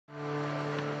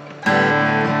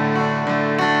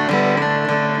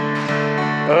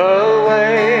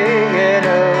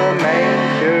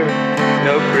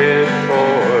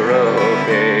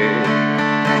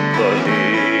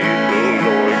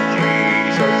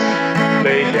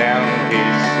down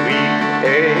his sweet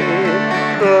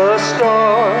head. The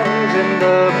stars in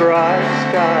the bright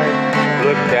sky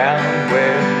looked down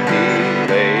where he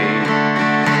lay.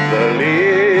 The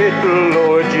little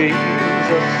Lord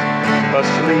Jesus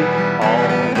asleep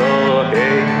on the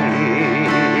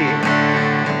hay.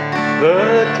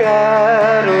 The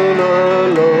cattle are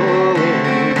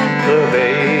lowing, the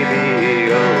baby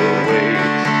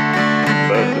awakes,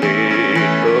 but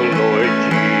little Lord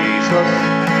Jesus,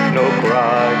 no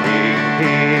crying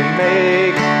he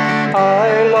makes.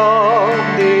 I love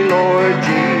thee, Lord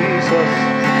Jesus,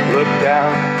 look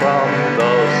down from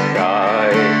the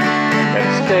sky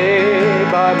and stay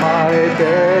by my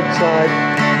bedside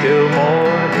till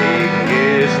morning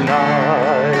is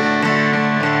nigh.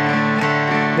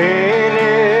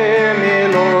 Hear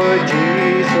me, Lord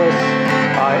Jesus,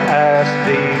 I ask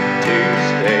thee to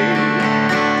stay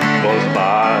close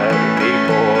by me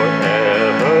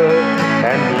forever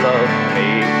and love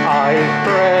me, I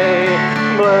pray.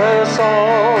 Bless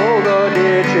all the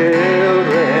dear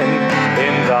children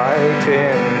in thy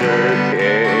tender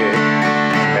care,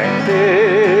 and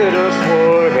fit us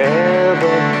for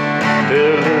heaven to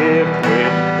live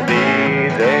with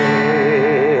thee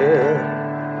there.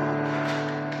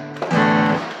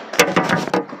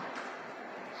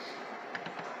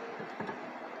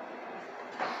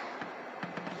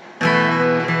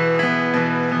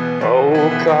 Oh,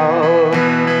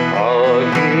 come, all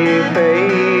ye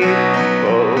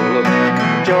faithful,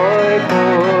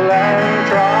 joyful and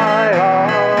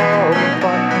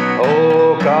triumphant.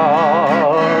 Oh,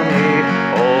 come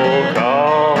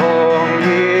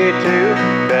ye to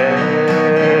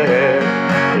Bethlehem.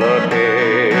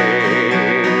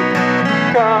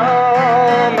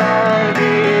 Come and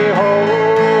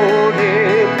behold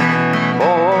it,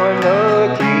 born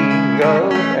the King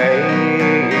of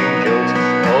angels.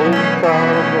 Oh,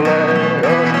 come, let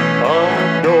us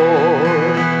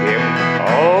adore him.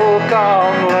 Oh,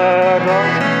 come, let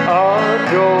us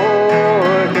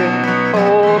adore him.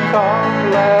 Oh,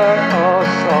 come, let us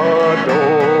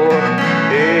adore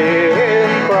in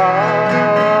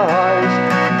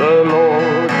Christ the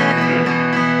Lord.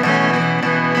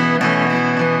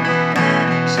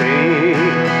 See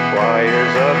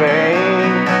choirs of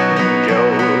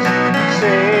angels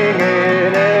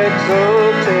singing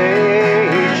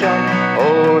exultation.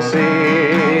 Oh,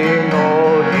 sing,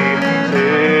 all ye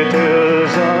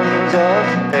citizens of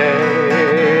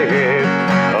heaven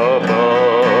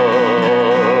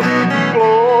above.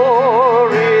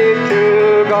 Glory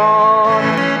to God,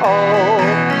 all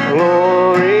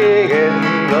glory in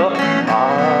the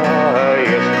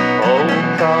highest. Oh,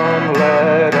 come,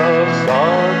 let us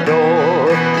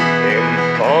adore him.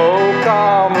 Oh,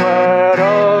 come, let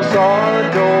us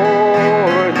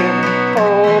adore him.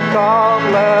 Oh,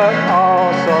 come, let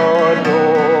us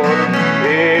adore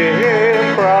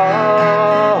in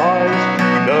Christ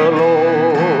the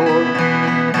Lord.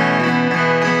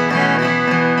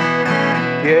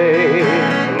 Yea,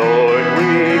 Lord,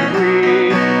 we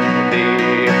greet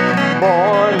thee,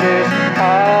 born this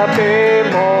happy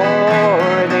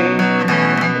morning.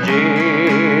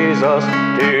 Jesus,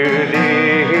 to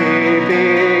thee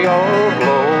be all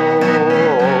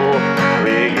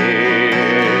glory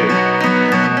given.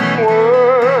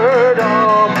 Word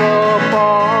of the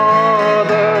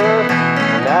Father,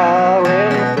 now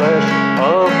in flesh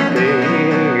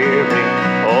appearing.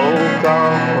 Oh,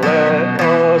 come, let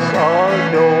us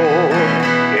adore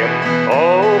him.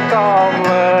 Oh, come,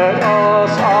 let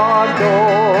us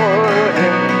adore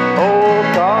him. Oh,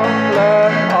 come,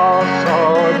 let us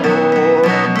adore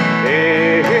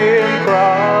in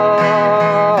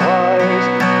Christ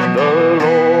the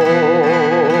Lord.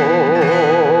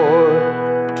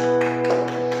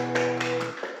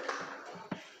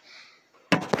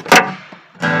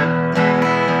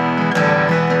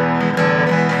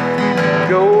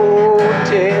 Go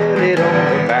tell it on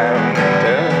the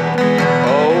mountain,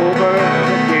 over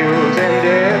the hills and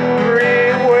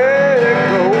everywhere.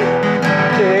 Go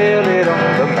tell it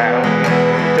on the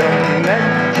mountain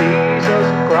that Jesus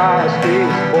Christ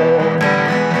is born.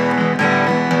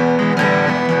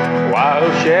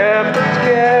 While shepherds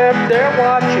kept their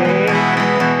watching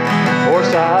for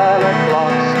silent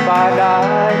flocks by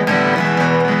night,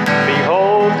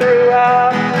 behold,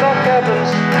 throughout the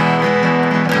heavens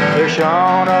there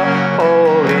shone a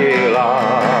holy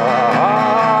light.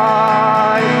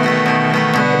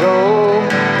 Go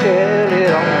tell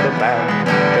it on the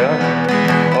mountain,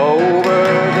 over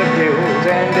the hills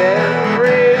and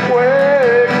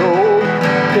everywhere. Go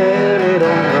tell it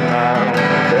on the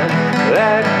mountain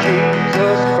that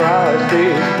Jesus Christ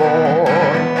is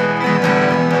born.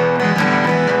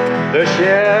 The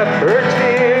shepherds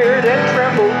feared and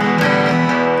trembled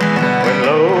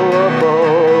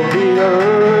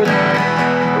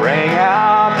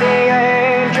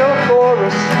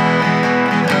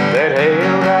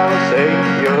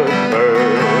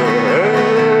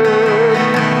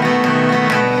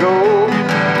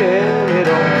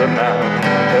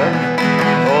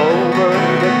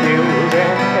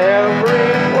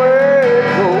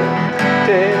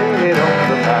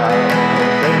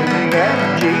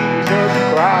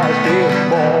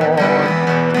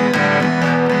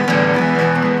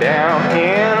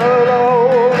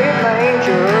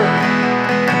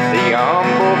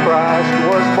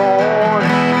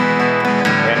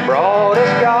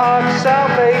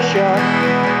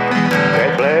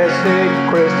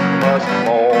Christmas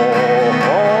morn.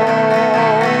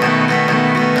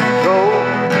 Go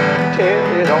tell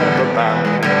it on the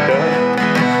mountain,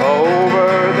 over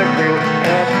the hills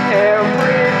and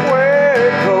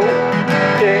everywhere. Go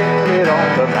tell it on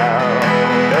the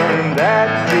mountain that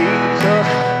Jesus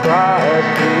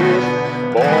Christ is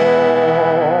born.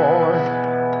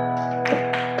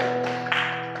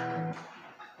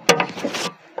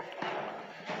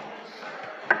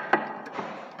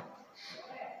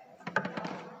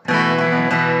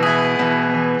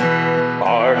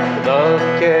 The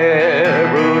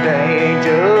caroled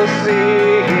angels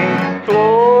sing,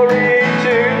 glory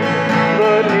to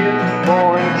the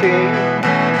newborn King.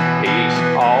 Peace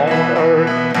on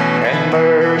earth and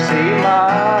mercy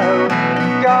mild,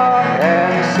 God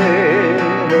and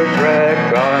sinners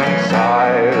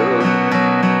reconciled.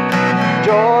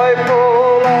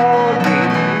 Joyful all ye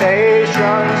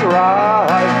nations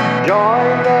rise,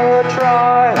 join the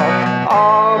triumph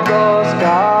of the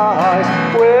skies.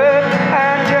 With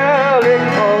angelic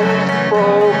hosts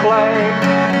proclaim,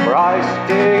 Christ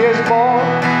is born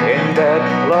in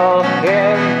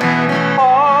Bethlehem.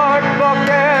 Hark the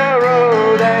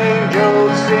caroled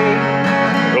angels sing,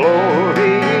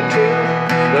 glory to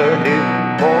the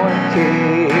newborn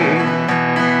King.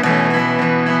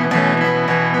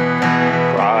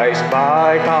 Christ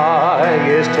by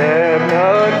highest heaven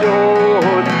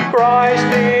adored, Christ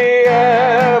the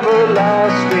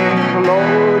everlasting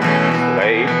Lord.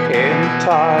 Late in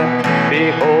time,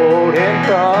 behold him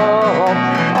come,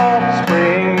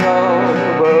 offspring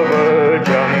of a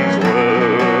virgin's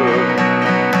womb.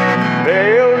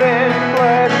 Veiled in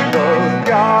flesh, the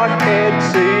Godhead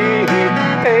see,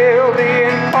 hail the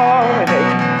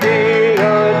incarnate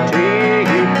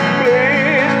deity.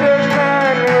 Pleased as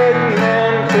man with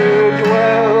men to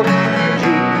dwell,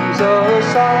 Jesus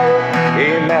our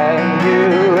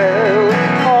Emmanuel.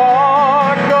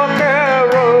 Hark the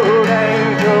caroled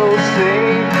angels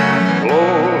sing,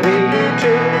 glory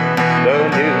to the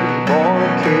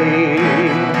newborn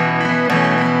King.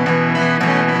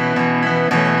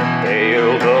 Hail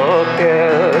the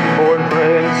heaven-born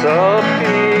Prince of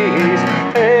Peace,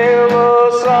 hail the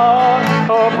Son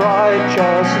of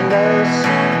righteousness.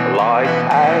 Light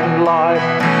and life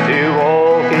to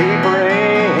all he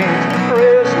brings,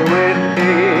 risen with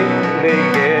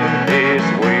healing in his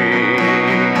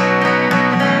wings.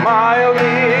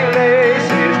 Mildly lays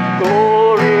his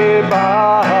glory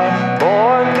by,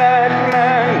 born that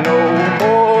man no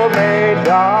more may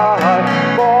die.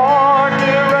 Born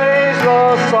to raise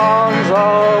the sons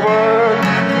of earth,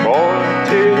 born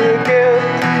to give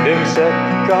them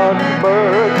second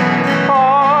birth.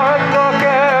 Hark the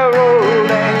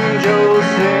caroled angels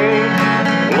sing,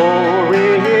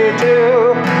 glory to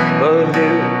the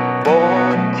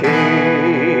newborn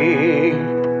King.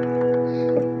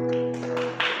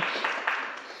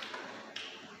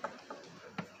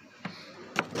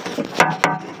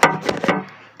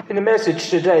 In the message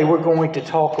today, we're going to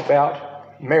talk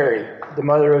about Mary, the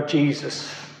mother of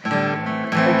Jesus,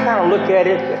 and kind of look at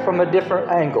it from a different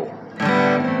angle.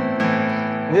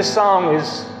 And this song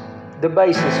is the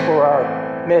basis for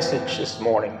our message this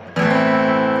morning.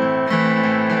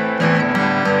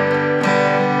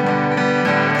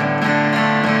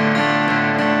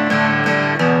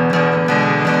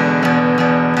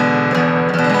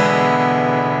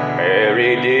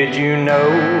 Mary, did you know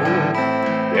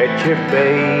that your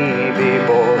baby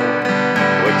boy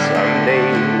would someday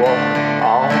walk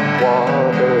on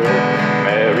water?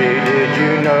 Mary, did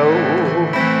you know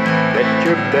that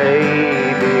your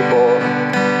baby boy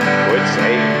would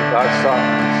save our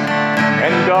sons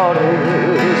and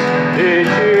daughters? Did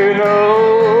you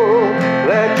know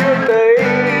that your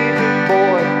baby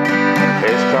boy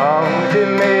has come to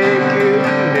make you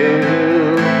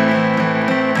new?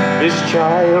 This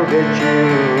child that you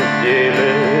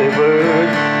delivered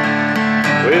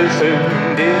will soon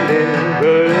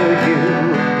deliver you.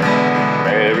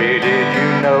 Mary, did you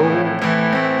know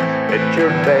that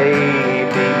your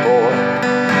baby boy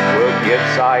will give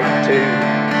sight to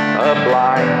a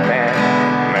blind man?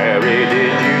 Mary,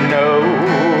 did you know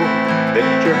that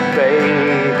your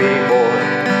baby boy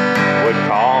would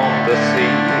calm the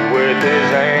sea with his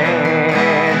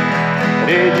hand?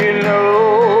 Did you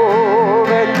know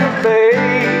that your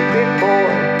baby boy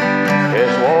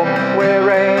has walked where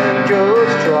angels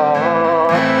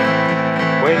trod?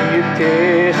 When you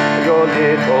kiss your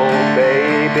little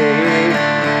baby,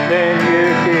 then you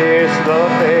kiss the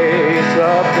face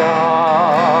of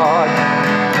God.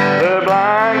 The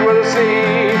blind will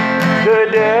see, the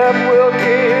deaf will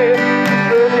hear,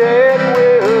 the dead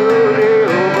will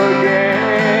live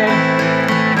again.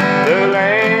 The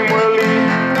lame will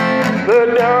leap, the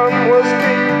dumb will speak.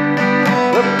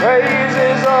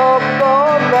 praises of the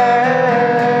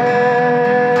Lamb.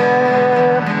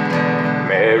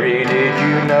 Mary, did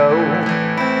you know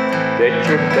that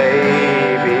your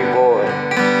baby boy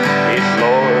is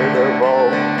Lord of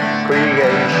all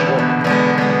creation?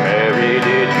 Mary,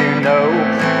 did you know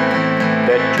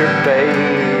that your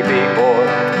baby boy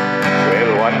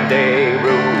will one day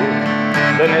rule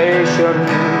the nations?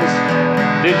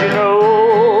 Did you know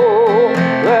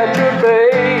that your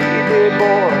baby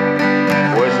boy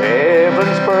was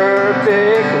heaven's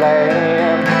perfect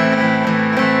lamb?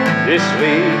 This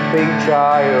sleeping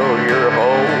child you're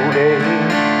holding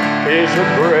is a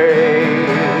great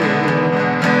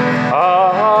I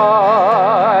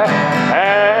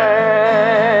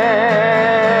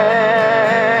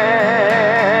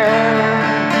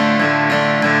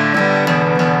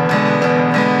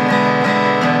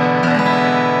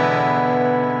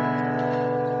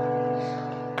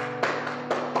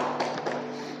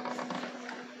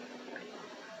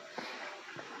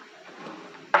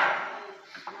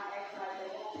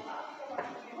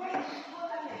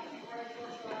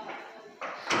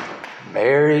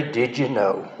Mary, did you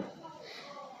know?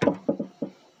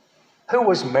 Who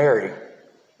was Mary?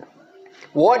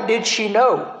 What did she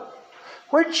know?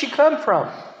 Where did she come from?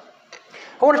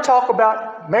 I want to talk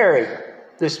about Mary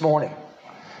this morning.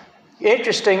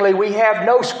 Interestingly, we have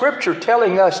no scripture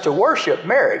telling us to worship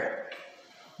Mary,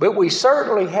 but we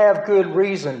certainly have good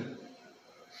reason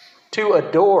to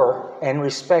adore and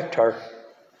respect her.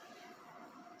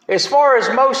 As far as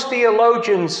most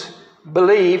theologians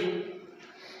believe,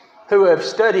 who have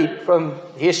studied from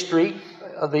history,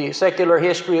 the secular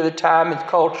history of the time and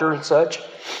culture and such,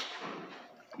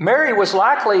 Mary was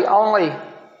likely only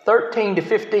 13 to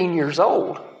 15 years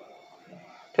old.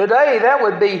 Today, that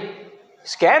would be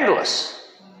scandalous,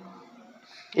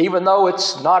 even though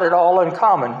it's not at all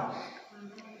uncommon.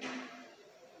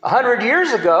 100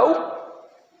 years ago,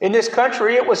 in this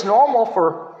country, it was normal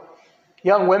for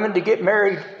young women to get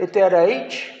married at that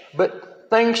age, but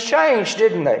things changed,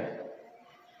 didn't they?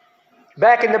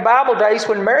 Back in the Bible days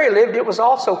when Mary lived, it was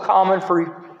also common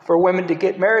for women to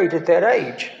get married at that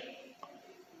age.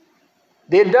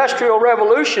 The Industrial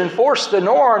Revolution forced the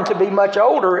norm to be much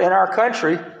older in our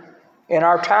country, in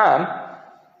our time.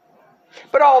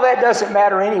 But all that doesn't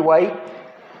matter anyway,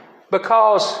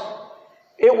 because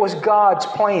it was God's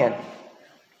plan.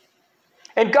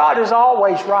 And God is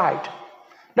always right.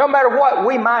 No matter what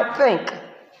we might think,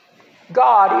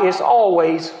 God is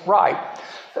always right.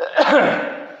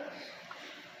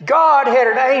 God had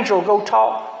an angel go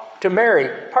talk to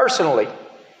Mary personally.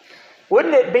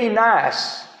 Wouldn't it be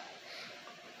nice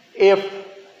if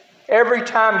every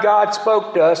time God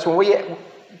spoke to us, when we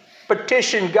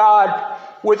petitioned God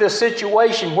with a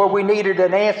situation where we needed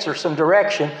an answer, some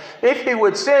direction, if He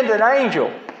would send an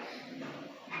angel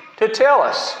to tell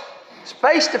us,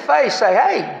 face to face, say,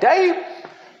 hey, Dave,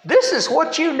 this is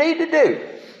what you need to do.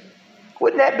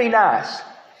 Wouldn't that be nice?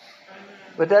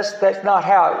 But that's not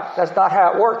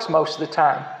how it works most of the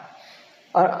time.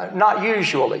 Not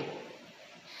usually.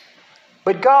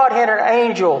 But God had an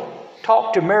angel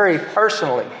talk to Mary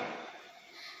personally.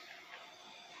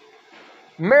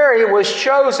 Mary was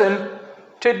chosen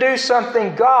to do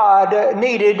something God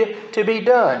needed to be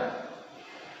done.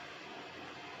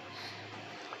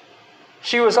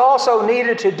 She was also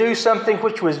needed to do something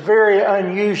which was very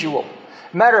unusual.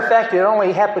 Matter of fact, it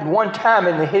only happened one time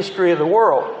in the history of the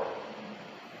world.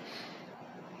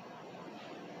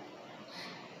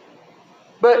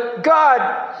 But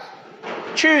God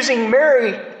choosing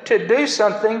Mary to do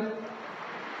something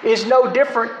is no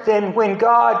different than when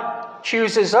God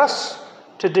chooses us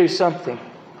to do something.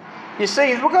 You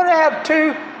see, we're going to have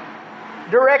two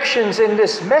directions in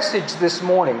this message this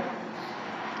morning.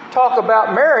 Talk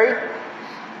about Mary,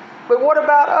 but what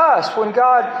about us when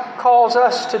God calls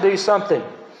us to do something?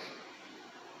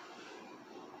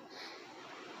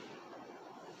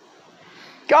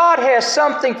 God has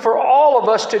something for all of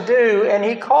us to do, and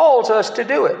He calls us to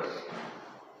do it.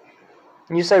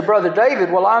 And you say, Brother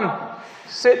David, well, I'm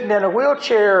sitting in a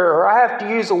wheelchair, or I have to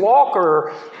use a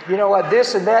walker, or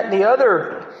this and that and the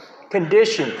other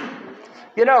condition.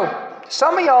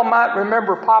 Some of y'all might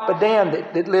remember Papa Dan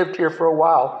that lived here for a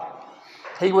while.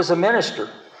 He was a minister,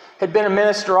 had been a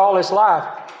minister all his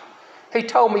life. He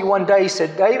told me one day, he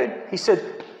said, David,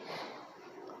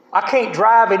 I can't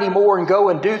drive anymore and go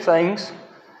and do things.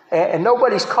 And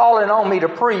nobody's calling on me to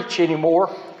preach anymore.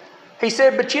 He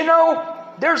said, but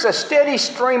there's a steady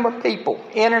stream of people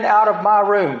in and out of my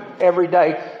room every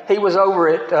day. He was over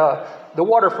at the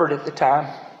Waterford at the time.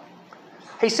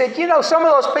 He said, some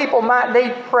of those people might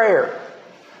need prayer.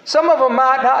 Some of them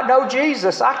might not know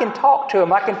Jesus. I can talk to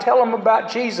them. I can tell them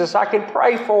about Jesus. I can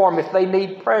pray for them if they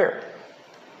need prayer.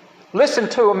 Listen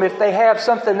to them if they have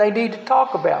something they need to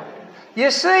talk about.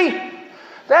 You see,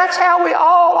 that's how we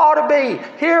all ought to be.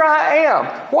 Here I am.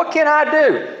 What can I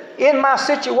do in my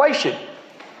situation?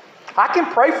 I can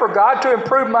pray for God to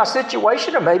improve my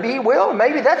situation, and maybe He will, and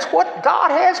maybe that's what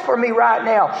God has for me right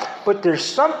now. But there's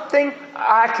something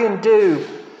I can do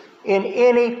in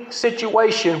any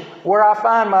situation where I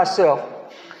find myself.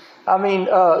 I mean,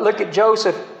 look at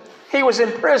Joseph. He was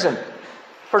in prison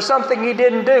for something he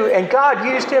didn't do, and God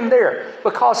used him there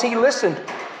because he listened.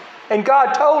 And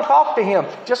God talked to him,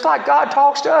 just like God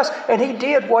talks to us, and he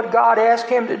did what God asked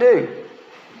him to do.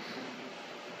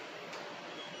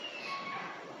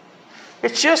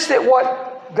 It's just that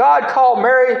what God called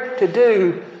Mary to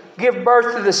do, give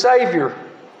birth to the Savior,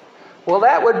 well,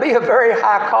 that would be a very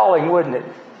high calling, wouldn't it?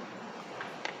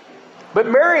 But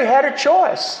Mary had a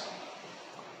choice,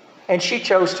 and she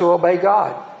chose to obey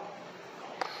God.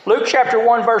 Luke chapter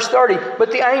 1, verse 30,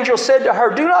 but the angel said to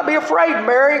her, do not be afraid,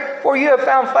 Mary, for you have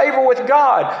found favor with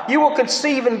God. You will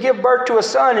conceive and give birth to a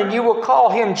son, and you will call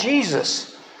him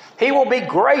Jesus. He will be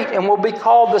great and will be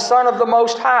called the Son of the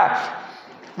Most High.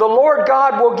 The Lord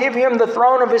God will give him the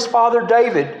throne of his father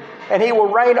David, and he will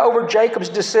reign over Jacob's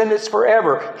descendants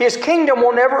forever. His kingdom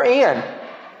will never end.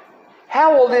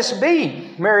 How will this be?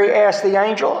 Mary asked the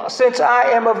angel, since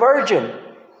I am a virgin.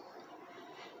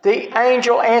 The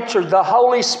angel answered, the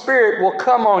Holy Spirit will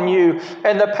come on you,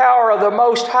 and the power of the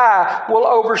Most High will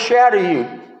overshadow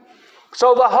you.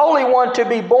 So the Holy One to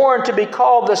be born to be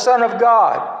called the Son of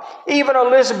God. Even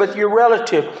Elizabeth, your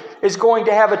relative, is going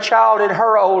to have a child in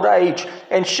her old age,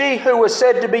 and she who was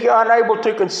said to be unable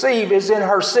to conceive is in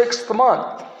her 6th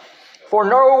month. For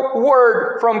no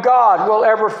word from God will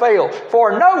ever fail.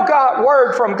 For no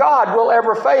word from God will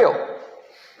ever fail.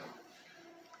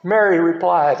 Mary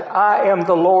replied, I am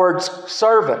the Lord's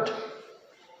servant.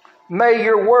 May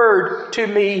your word to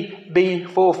me be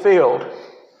fulfilled.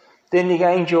 Then the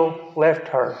angel left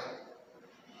her.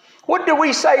 What do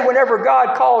we say whenever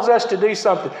God calls us to do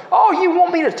something? Oh, you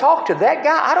want me to talk to that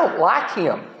guy? I don't like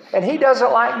him, and he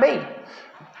doesn't like me.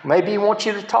 Maybe he wants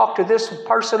you to talk to this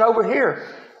person over here.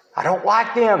 I don't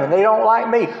like them, and they don't like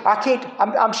me.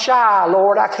 I'm shy,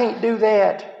 Lord. I can't do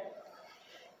that.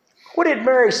 What did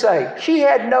Mary say? She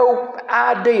had no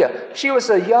idea. She was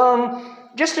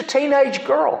just a teenage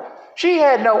girl. She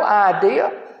had no idea.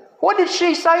 What did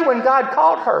she say when God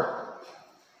called her?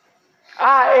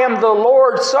 I am the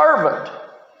Lord's servant.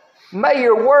 May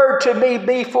your word to me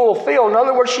be fulfilled. In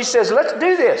other words, she says, let's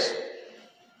do this.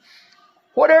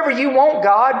 Whatever you want,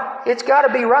 God, it's got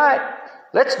to be right.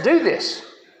 Let's do this.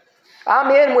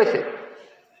 I'm in with it.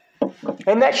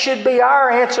 And that should be our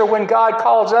answer when God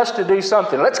calls us to do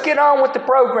something. Let's get on with the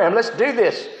program. Let's do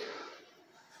this.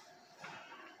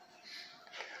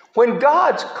 When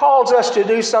God calls us to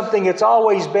do something, it's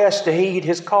always best to heed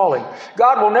His calling.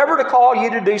 God will never call you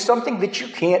to do something that you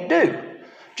can't do.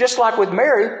 Just like with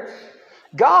Mary,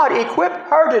 God equipped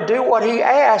her to do what He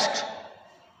asked.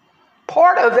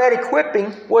 Part of that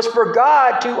equipping was for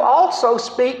God to also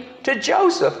speak to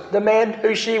Joseph, the man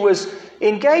who she was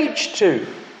engaged to.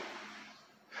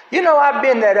 You know, I've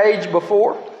been that age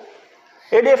before.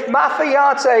 And if my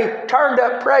fiance turned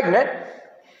up pregnant,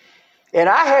 and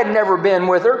I had never been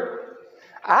with her,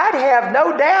 I'd have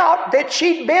no doubt that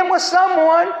she'd been with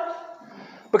someone,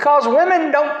 because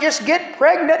women don't just get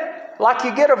pregnant like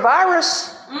you get a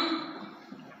virus.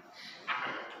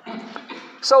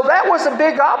 So that was a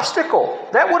big obstacle.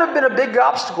 That would have been a big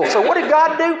obstacle. So what did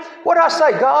God do? What did I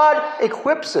say? God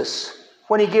equips us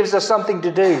when He gives us something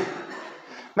to do.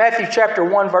 Matthew chapter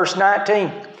 1, verse 19.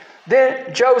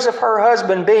 Then Joseph, her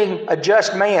husband, being a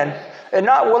just man, and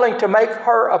not willing to make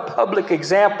her a public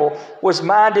example, was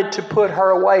minded to put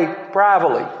her away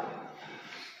privately.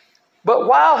 But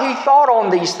while he thought on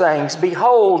these things,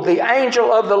 behold, the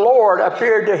angel of the Lord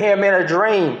appeared to him in a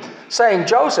dream, saying,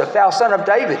 Joseph, thou son of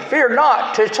David, fear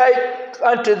not to take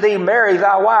unto thee Mary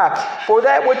thy wife, for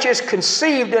that which is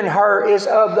conceived in her is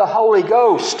of the Holy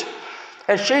Ghost.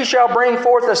 And she shall bring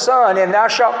forth a son, and thou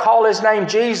shalt call his name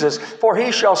Jesus, for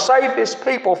he shall save his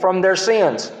people from their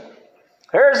sins.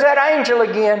 There's that angel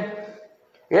again.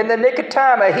 In the nick of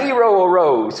time, a hero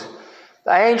arose.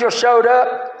 The angel showed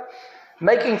up,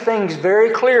 making things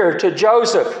very clear to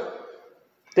Joseph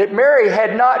that Mary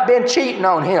had not been cheating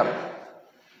on him.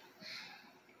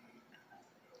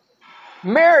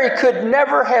 Mary could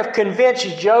never have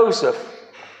convinced Joseph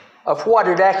of what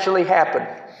had actually happened.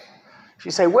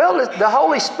 She said, well, the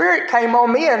Holy Spirit came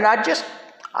on me and I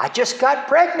just got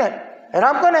pregnant. And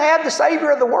I'm going to have the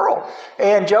Savior of the world.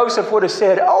 And Joseph would have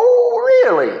said, oh,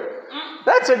 really?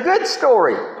 That's a good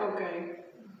story. Okay.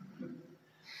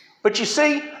 But you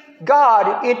see,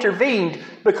 God intervened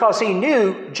because he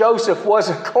knew Joseph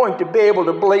wasn't going to be able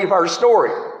to believe her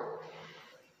story.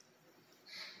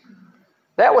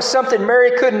 That was something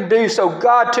Mary couldn't do, so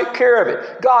God took care of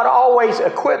it. God always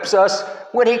equips us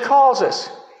when he calls us.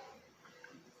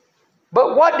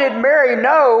 But what did Mary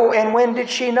know, and when did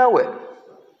she know it?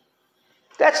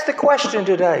 That's the question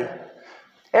today.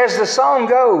 As the song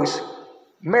goes,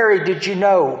 Mary, did you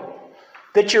know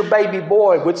that your baby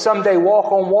boy would someday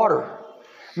walk on water?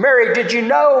 Mary, did you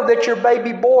know that your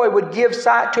baby boy would give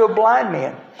sight to a blind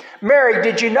man? Mary,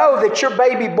 did you know that your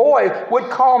baby boy would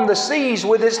calm the seas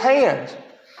with his hands?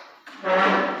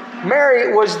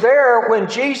 Mary was there when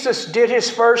Jesus did his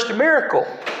first miracle.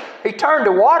 He turned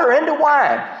the water into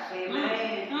wine.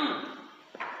 Amen.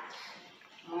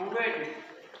 Already.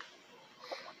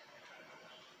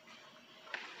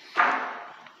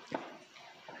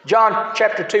 John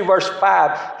chapter 2, verse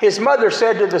 5. His mother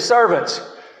said to the servants,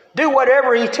 do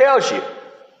whatever he tells you.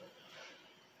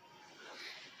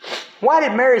 Why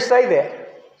did Mary say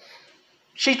that?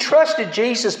 She trusted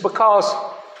Jesus because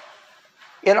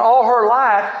in all her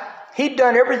life, he'd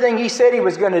done everything he said he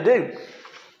was going to do.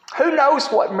 Who knows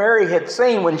what Mary had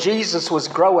seen when Jesus was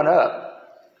growing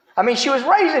up? I mean, she was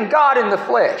raising God in the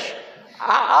flesh.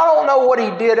 I don't know what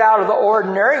he did out of the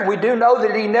ordinary. We do know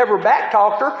that he never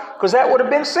backtalked her because that would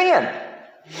have been sin.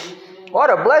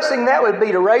 What a blessing that would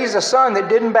be to raise a son that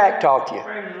didn't backtalk you.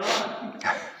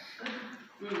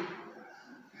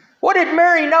 What did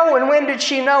Mary know and when did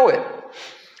she know it?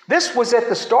 This was at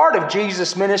the start of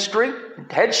Jesus' ministry.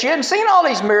 She hadn't seen all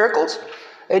these miracles,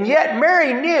 and yet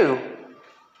Mary knew.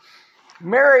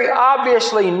 Mary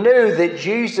obviously knew that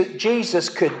Jesus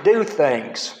could do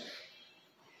things.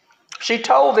 She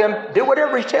told them, do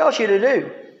whatever he tells you to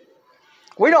do.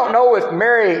 We don't know if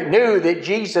Mary knew that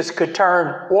Jesus could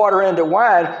turn water into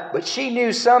wine, but she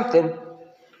knew something,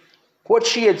 what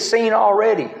she had seen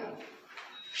already.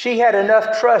 She had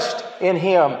enough trust in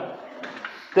him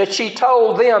that she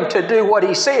told them to do what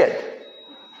he said.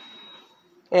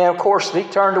 And of course, he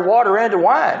turned the water into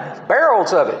wine,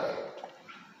 barrels of it.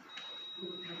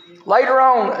 Later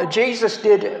on, Jesus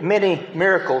did many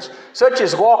miracles, such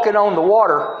as walking on the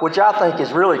water, which I think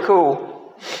is really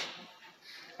cool,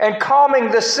 and calming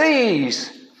the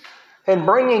seas and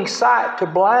bringing sight to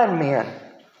blind men.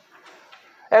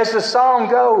 As the song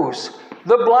goes,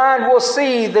 the blind will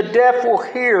see, the deaf will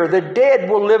hear, the dead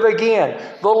will live again,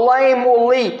 the lame will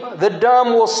leap, the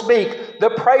dumb will speak,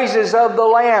 the praises of the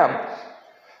Lamb.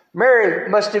 Mary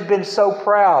must have been so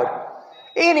proud.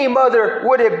 Any mother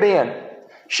would have been.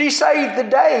 She saved the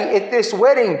day at this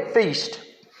wedding feast.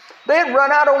 They had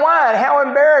run out of wine. How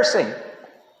embarrassing.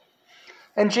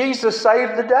 And Jesus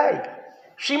saved the day.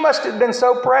 She must have been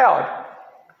so proud.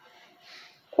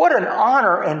 What an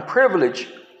honor and privilege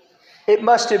it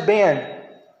must have been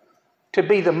to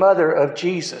be the mother of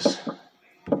Jesus.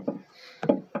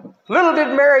 Little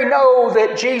did Mary know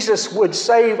that Jesus would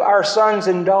save our sons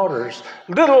and daughters.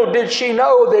 Little did she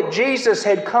know that Jesus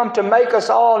had come to make us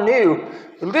all new.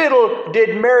 Little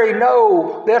did Mary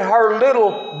know that her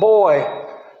little boy,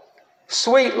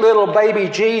 sweet little baby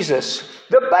Jesus,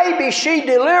 the baby she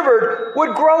delivered,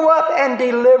 would grow up and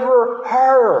deliver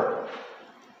her.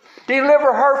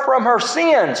 Deliver her from her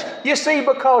sins. You see,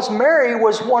 because Mary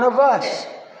was one of us.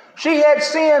 She had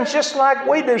sins just like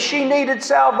we do. She needed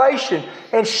salvation.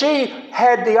 And she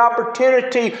had the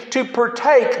opportunity to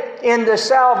partake in the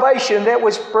salvation that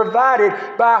was provided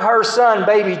by her son,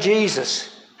 baby Jesus.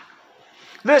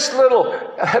 This little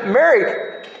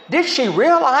Mary, did she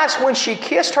realize when she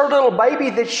kissed her little baby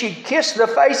that she kissed the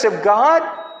face of God?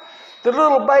 The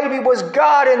little baby was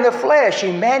God in the flesh,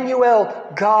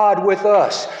 Emmanuel, God with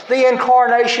us, the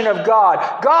incarnation of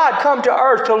God. God come to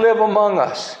earth to live among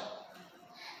us.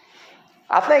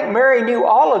 I think Mary knew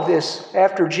all of this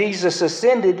after Jesus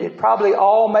ascended. It probably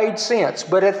all made sense.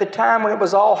 But at the time when it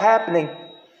was all happening,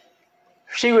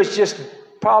 she was just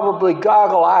probably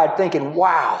goggle-eyed thinking,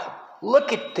 wow,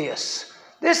 look at this.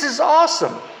 This is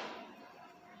awesome.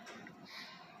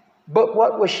 But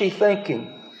what was she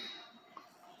thinking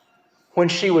when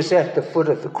she was at the foot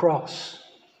of the cross?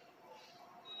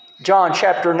 John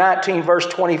chapter 19, verse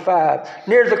 25.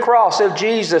 Near the cross of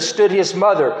Jesus stood his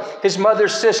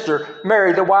mother's sister,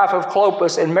 Mary, the wife of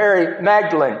Clopas, and Mary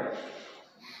Magdalene.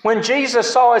 When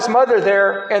Jesus saw his mother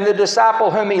there and the disciple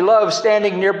whom he loved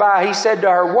standing nearby, he said to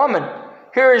her, "Woman,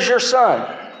 here is your son."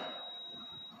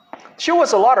 There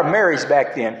was a lot of Marys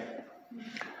back then.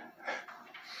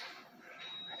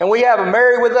 And we have a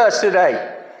Mary with us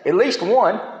today. At least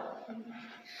one.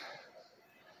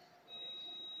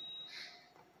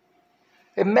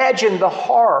 Imagine the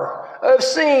horror of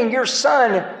seeing your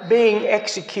son being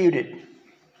executed.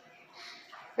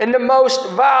 In the most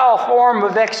vile form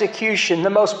of execution, the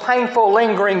most painful,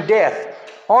 lingering death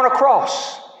on a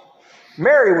cross.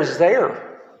 Mary was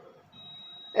there.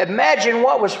 Imagine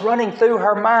what was running through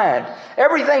her mind.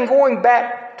 Everything going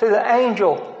back to the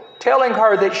angel telling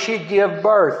her that she'd give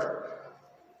birth.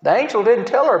 The angel didn't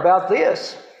tell her about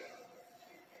this.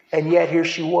 And yet here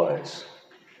she was.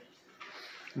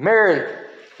 Mary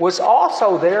was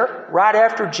also there right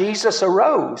after Jesus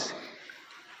arose.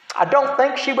 I don't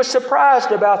think she was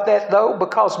surprised about that, though,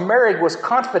 because Mary was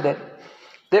confident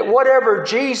that whatever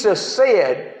Jesus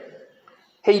said,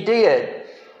 he did.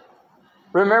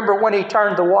 Remember when he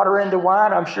turned the water into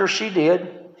wine? I'm sure she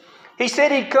did. He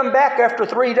said he'd come back after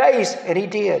 3 days, and he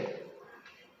did.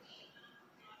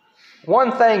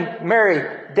 One thing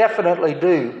Mary definitely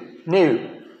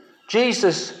knew.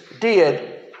 Jesus did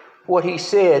what he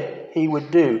said he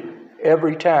would do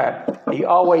every time. He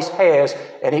always has,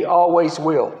 and he always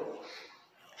will.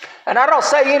 And I don't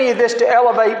say any of this to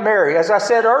elevate Mary. As I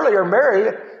said earlier,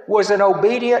 Mary was an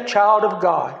obedient child of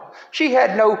God. She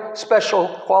had no special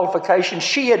qualifications.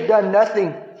 She had done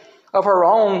nothing of her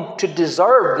own to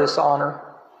deserve this honor.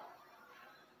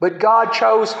 But God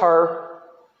chose her,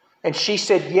 and she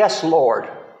said, "Yes, Lord."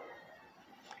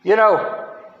 You know,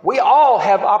 we all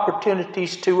have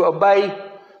opportunities to obey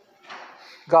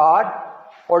God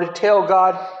or to tell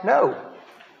God no.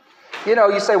 You know,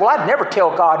 you say, "Well, I'd never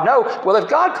tell God no." Well, if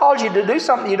God calls you to do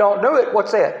something you don't do it,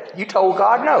 what's that? You told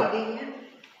God no.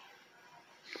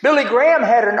 Billy Graham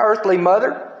had an earthly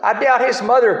mother. I doubt his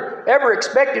mother ever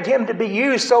expected him to be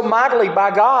used so mightily by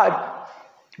God.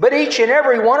 But each and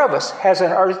every one of us has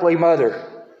an earthly mother.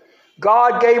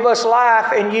 God gave us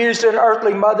life and used an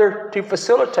earthly mother to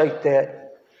facilitate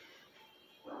that.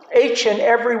 Each and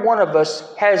every one of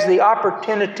us has the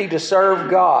opportunity to serve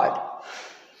God.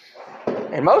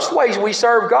 And most ways we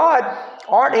serve God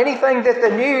aren't anything that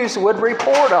the news would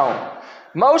report on.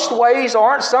 Most ways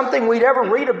aren't something we'd ever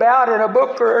read about in a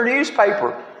book or a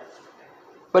newspaper.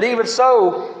 But even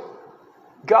so,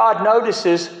 God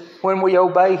notices when we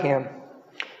obey Him,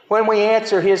 when we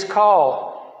answer His call.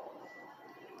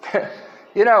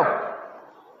 You know,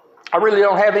 I really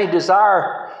don't have any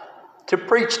desire to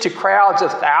preach to crowds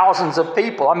of thousands of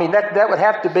people. I mean, that would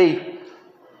have to be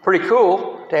pretty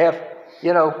cool to have,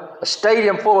 you know, a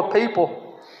stadium full of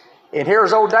people. And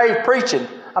here's old Dave preaching.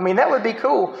 I mean, that would be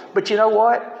cool. But you know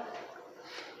what?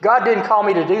 God didn't call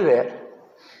me to do that.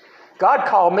 God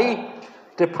called me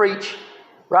to preach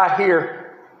right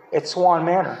here at Swan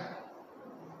Manor.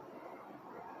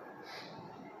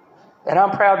 And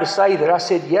I'm proud to say that I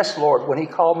said, "Yes, Lord," when He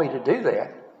called me to do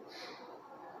that.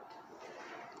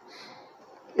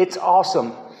 It's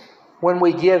awesome when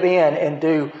we give in and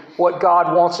do what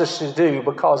God wants us to do,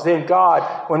 because then God,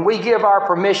 when we give our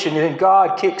permission, then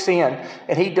God kicks in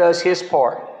and He does His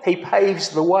part. He paves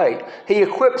the way. He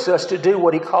equips us to do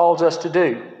what He calls us to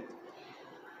do.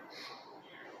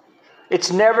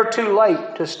 It's never too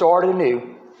late to start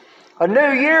anew. A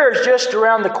new year is just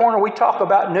around the corner. We talk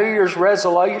about New Year's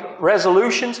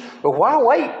resolutions, but why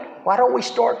wait? Why don't we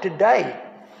start today?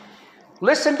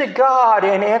 Listen to God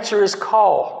and answer His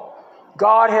call.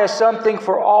 God has something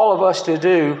for all of us to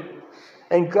do,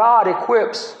 and God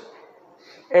equips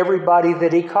everybody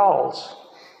that He calls.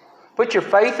 Put your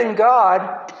faith in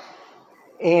God,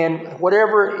 and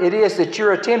whatever it is that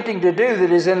you're attempting to do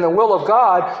that is in the will of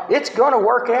God, it's going to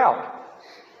work out.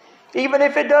 Even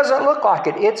if it doesn't look like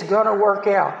it, it's going to work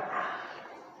out.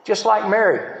 Just like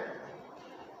Mary.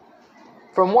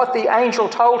 From what the angel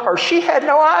told her, she had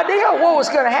no idea what was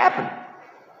going to happen.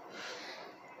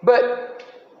 But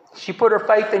she put her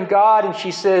faith in God and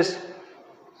she says,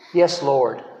 "Yes,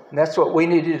 Lord." And that's what we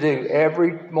need to do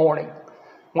every morning.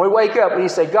 When we wake up, we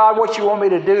say, "God, what you want me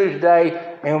to do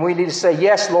today?" And we need to say,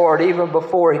 "Yes, Lord," even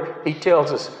before He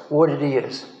tells us what it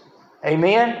is.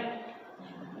 Amen?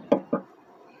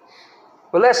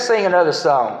 But let's sing another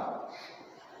song.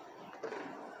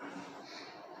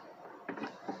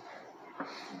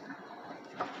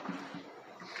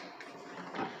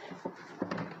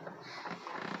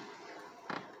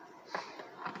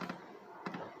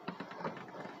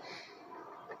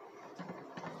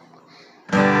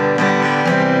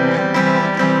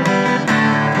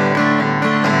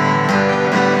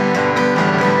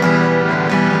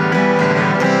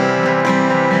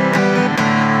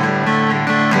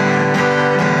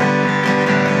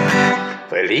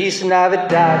 Feliz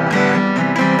Navidad,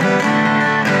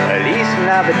 Feliz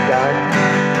Navidad,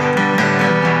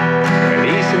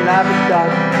 Feliz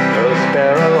Navidad,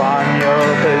 prospero año,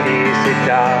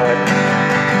 felicidad.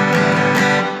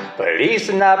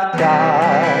 Feliz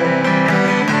Navidad,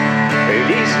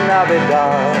 Feliz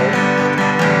Navidad,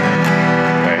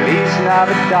 Feliz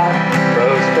Navidad,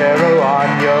 prospero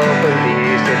año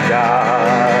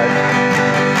felicidad.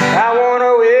 I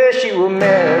wanna wish you a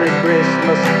Merry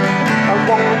Christmas. I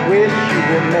wanna wish you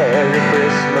a Merry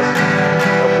Christmas.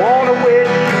 I wanna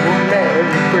wish you a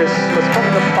Merry Christmas from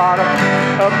the bottom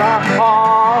of my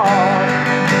heart.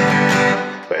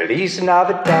 Feliz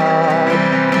Navidad,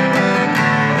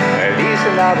 Feliz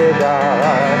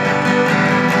Navidad,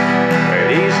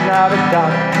 Feliz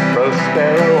Navidad,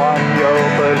 prospero año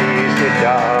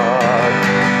felicidad.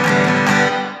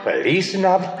 Feliz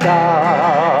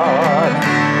Navidad,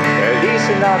 Feliz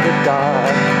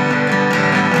Navidad,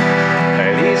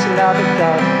 Feliz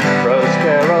Navidad,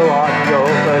 prospero año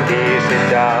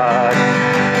felicidad.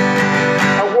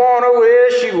 I wanna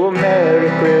wish you a Merry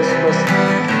Christmas.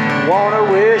 I wanna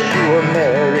wish you a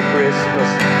Merry Christmas.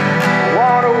 I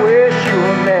wanna wish you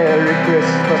a Merry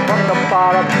Christmas from the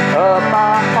bottom of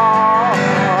my heart.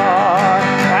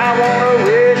 I wanna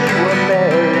wish you a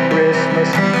Merry Christmas.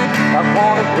 I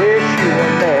wanna wish you a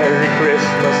Merry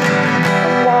Christmas. I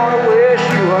wanna wish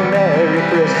you a Merry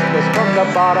Christmas from the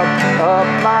bottom of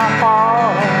my heart.